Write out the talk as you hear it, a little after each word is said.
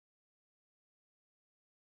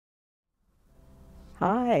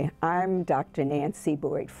Hi, I'm Dr. Nancy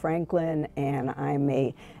Boyd Franklin, and I'm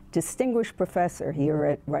a distinguished professor here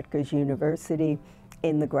at Rutgers University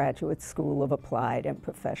in the Graduate School of Applied and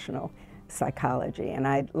Professional Psychology. And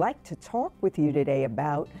I'd like to talk with you today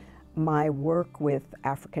about my work with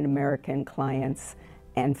African American clients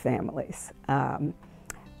and families.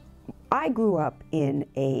 I grew up in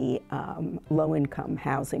a low-income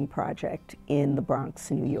housing project in the Bronx,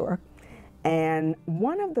 New York. And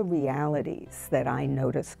one of the realities that I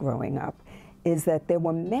noticed growing up is that there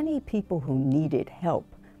were many people who needed help,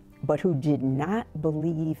 but who did not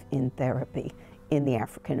believe in therapy in the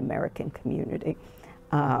African American community.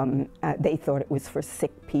 They thought it was for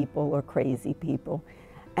sick people or crazy people.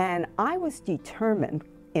 And I was determined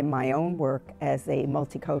in my own work as a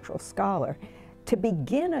multicultural scholar to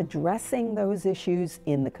begin addressing those issues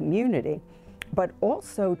in the community, but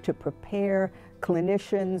also to prepare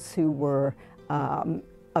clinicians who were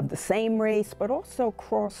of the same race, but also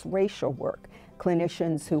cross-racial work,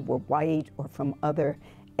 clinicians who were white or from other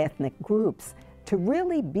ethnic groups, to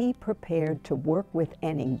really be prepared to work with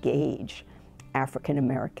and engage African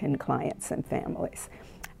American clients and families.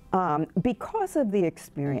 Because of the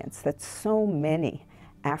experience that so many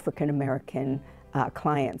African American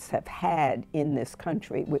clients have had in this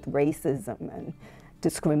country with racism and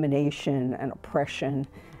discrimination and oppression,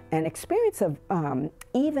 and experience of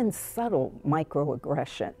even subtle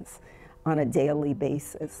microaggressions on a daily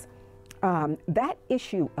basis. That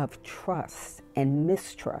issue of trust and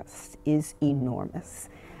mistrust is enormous.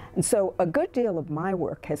 And so a good deal of my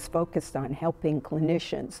work has focused on helping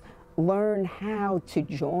clinicians learn how to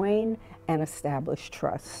join and establish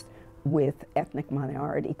trust with ethnic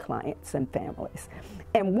minority clients and families.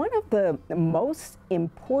 And one of the most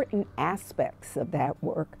important aspects of that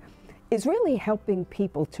work is really helping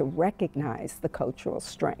people to recognize the cultural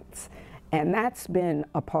strengths. And that's been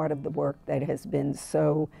a part of the work that has been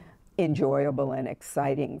so enjoyable and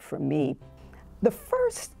exciting for me. The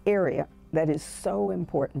first area that is so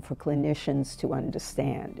important for clinicians to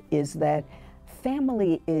understand is that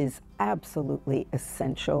family is absolutely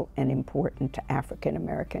essential and important to African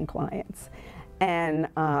American clients. And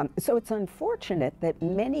so it's unfortunate that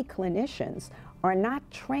many clinicians are not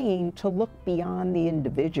trained to look beyond the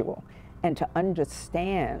individual and to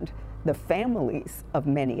understand the families of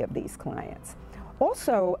many of these clients.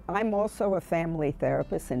 Also, I'm also a family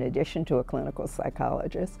therapist in addition to a clinical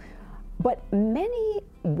psychologist, but many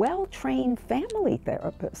well-trained family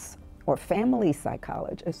therapists or family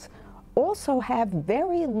psychologists also have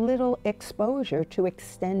very little exposure to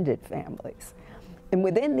extended families. And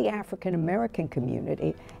within the African American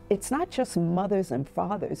community, it's not just mothers and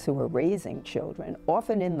fathers who are raising children.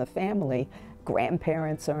 Often in the family,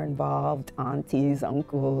 grandparents are involved, aunties,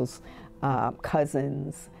 uncles,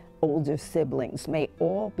 cousins, older siblings may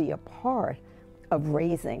all be a part of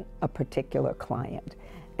raising a particular client.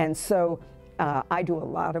 And so I do a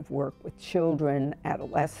lot of work with children,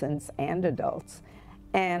 adolescents, and adults.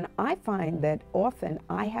 And I find that often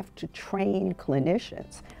I have to train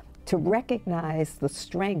clinicians to recognize the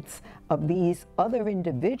strengths of these other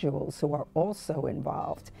individuals who are also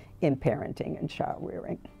involved in parenting and child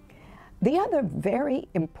rearing. The other very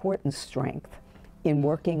important strength in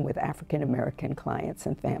working with African American clients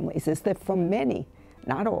and families is that for many,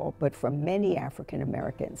 not all, but for many African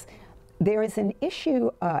Americans, there is an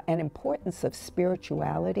issue, an importance of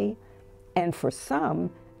spirituality, and for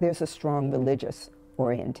some, there's a strong religious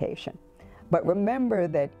orientation. But remember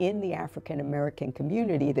that in the African American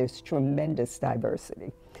community, there's tremendous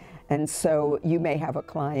diversity. And so you may have a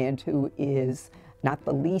client who is not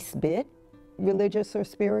the least bit religious or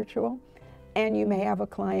spiritual, and you may have a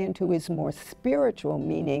client who is more spiritual,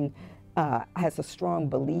 meaning has a strong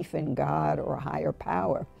belief in God or a higher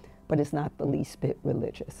power, but is not the least bit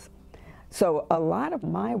religious. So a lot of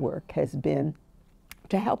my work has been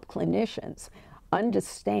to help clinicians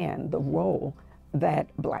understand the role that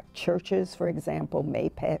Black churches, for example, may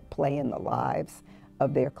play in the lives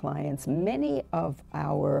of their clients. Many of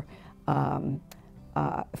our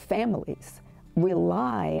families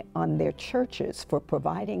rely on their churches for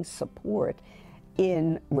providing support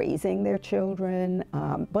in raising their children,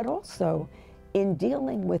 but also in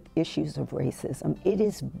dealing with issues of racism. It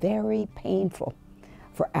is very painful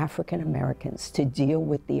for African Americans to deal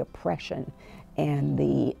with the oppression and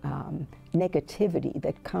the negativity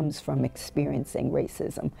that comes from experiencing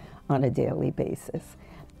racism on a daily basis.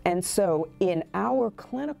 And so in our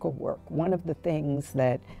clinical work, one of the things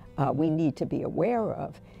that we need to be aware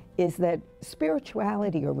of is that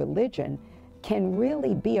spirituality or religion can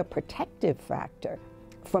really be a protective factor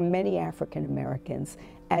for many African Americans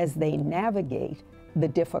as they navigate the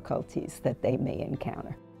difficulties that they may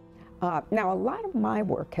encounter. Now, a lot of my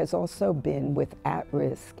work has also been with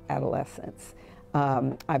at-risk adolescents.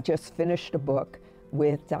 I've just finished a book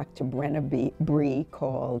with Dr. Brenna Bree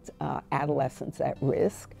called Adolescents at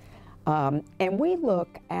Risk. And we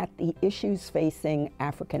look at the issues facing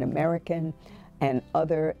African American and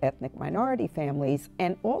other ethnic minority families,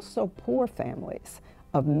 and also poor families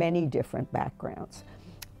of many different backgrounds.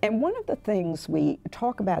 And one of the things we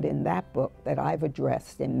talk about in that book that I've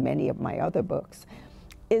addressed in many of my other books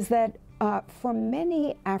is that for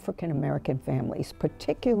many African American families,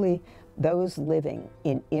 particularly those living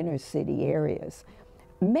in inner city areas,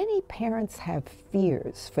 many parents have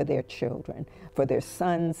fears for their children, for their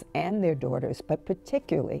sons and their daughters, but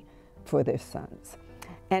particularly for their sons.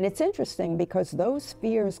 And it's interesting because those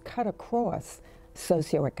fears cut across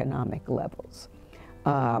socioeconomic levels.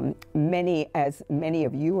 As many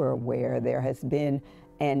of you are aware, there has been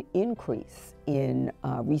an increase in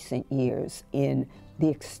recent years in the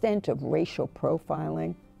extent of racial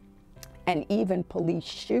profiling and even police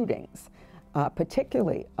shootings,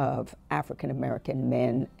 particularly of African American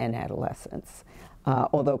men and adolescents,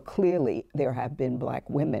 although clearly there have been Black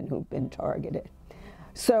women who've been targeted.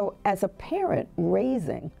 So as a parent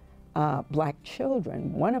raising Black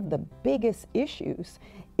children, one of the biggest issues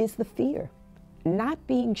is the fear, not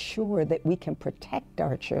being sure that we can protect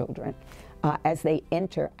our children as they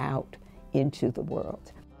enter out into the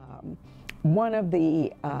world. One of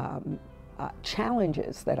the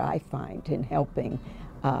challenges that I find in helping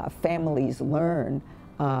families learn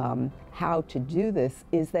how to do this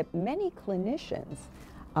is that many clinicians,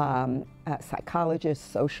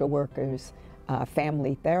 psychologists, social workers,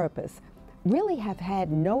 family therapists, really have had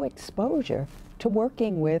no exposure to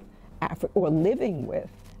working with or living with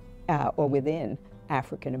or within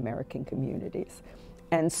African American communities.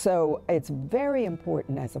 And so it's very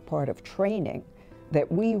important as a part of training that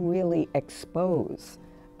we really expose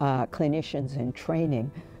clinicians in training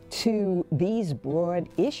to these broad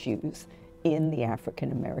issues in the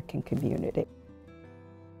African American community.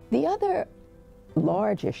 The other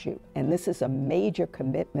large issue, and this is a major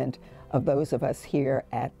commitment of those of us here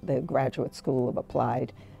at the Graduate School of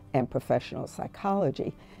Applied and Professional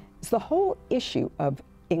Psychology, is the whole issue of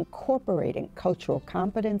incorporating cultural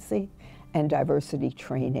competency and diversity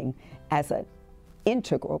training as an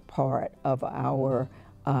integral part of our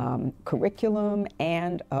curriculum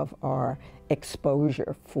and of our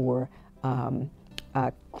exposure for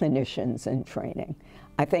clinicians in training.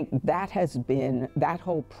 I think that has been, that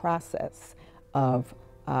whole process of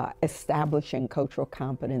establishing cultural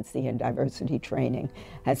competency and diversity training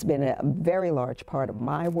has been a very large part of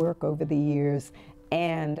my work over the years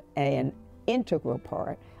and an integral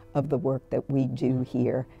part of the work that we do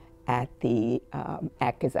here at the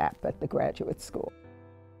GSAPP, at the graduate school.